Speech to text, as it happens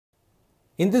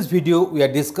In this video, we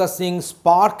are discussing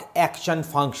Spark action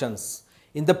functions.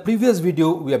 In the previous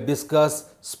video, we have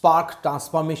discussed Spark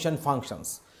transformation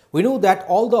functions. We know that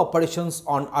all the operations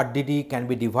on RDD can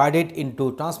be divided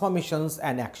into transformations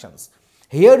and actions.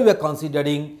 Here we are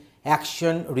considering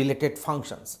action related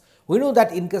functions. We know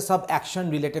that in case of action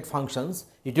related functions,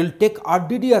 it will take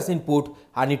RDD as input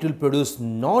and it will produce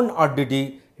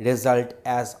non-RDD result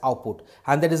as output,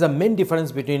 and that is the main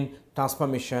difference between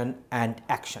transformation and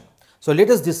action. So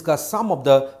let us discuss some of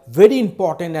the very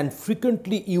important and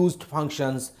frequently used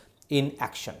functions in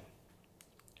action.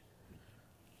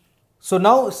 So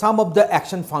now some of the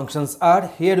action functions are,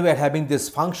 here we are having this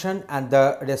function and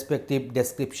the respective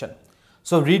description.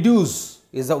 So reduce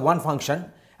is a one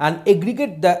function and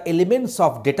aggregate the elements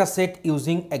of data set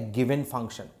using a given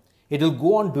function. It will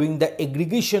go on doing the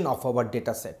aggregation of our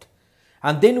data set.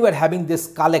 And then we are having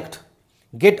this collect,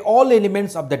 get all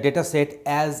elements of the data set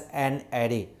as an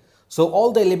array. So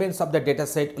all the elements of the data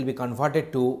set will be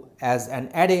converted to as an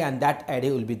array, and that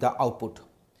array will be the output.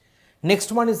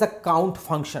 Next one is the count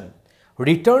function,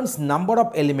 returns number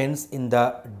of elements in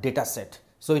the data set.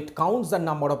 So it counts the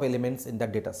number of elements in the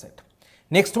data set.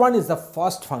 Next one is the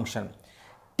first function,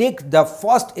 take the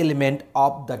first element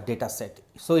of the data set.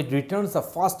 So it returns the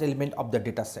first element of the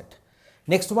data set.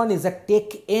 Next one is a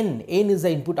take n, n is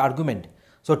the input argument.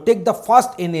 So take the first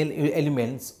n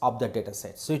elements of the data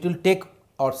set. So it will take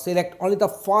or select only the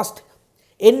first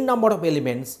n number of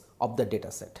elements of the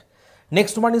data set.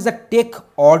 Next one is a take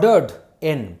ordered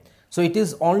n. So it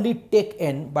is only take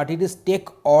n, but it is take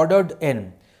ordered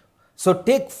n. So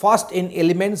take first n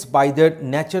elements by their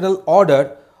natural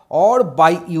order or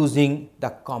by using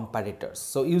the comparators.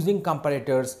 So using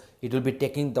comparators, it will be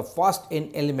taking the first n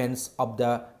elements of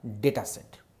the data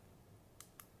set.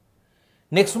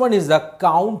 Next one is the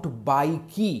count by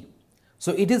key.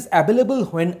 So it is available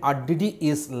when RDD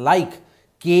is like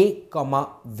k,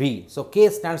 v. So k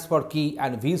stands for key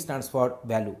and v stands for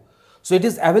value. So it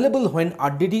is available when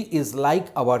RDD is like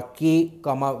our k,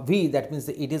 v. That means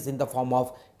it is in the form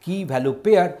of key value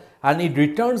pair, and it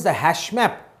returns the hash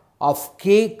map of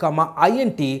k,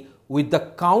 int with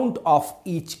the count of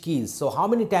each keys. So how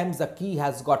many times the key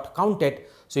has got counted.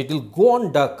 So it will go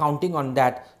on the counting on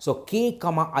that. So k,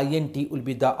 int will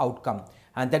be the outcome,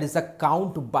 and that is the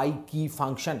count by key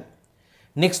function.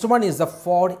 Next one is the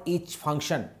for each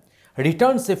function,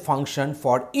 returns a function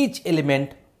for each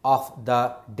element of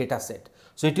the data set.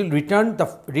 So it will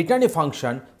return a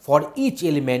function for each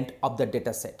element of the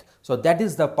data set. So that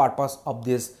is the purpose of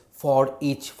this for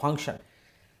each function.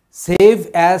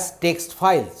 Save as text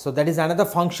file. So that is another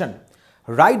function.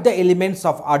 Write the elements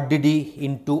of RDD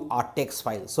into a text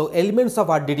file. So elements of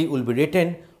RDD will be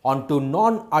written onto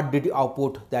non-RDD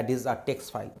output, that is a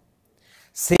text file.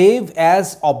 Save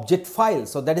as object file.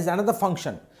 So that is another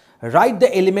function. Write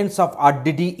the elements of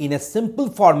RDD in a simple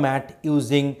format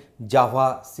using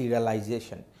Java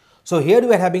serialization. So here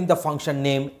we are having the function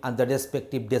name and the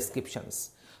respective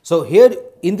descriptions. So here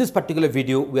in this particular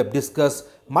video, we have discussed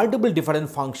multiple different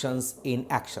functions in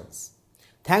actions.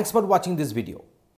 Thanks for watching this video.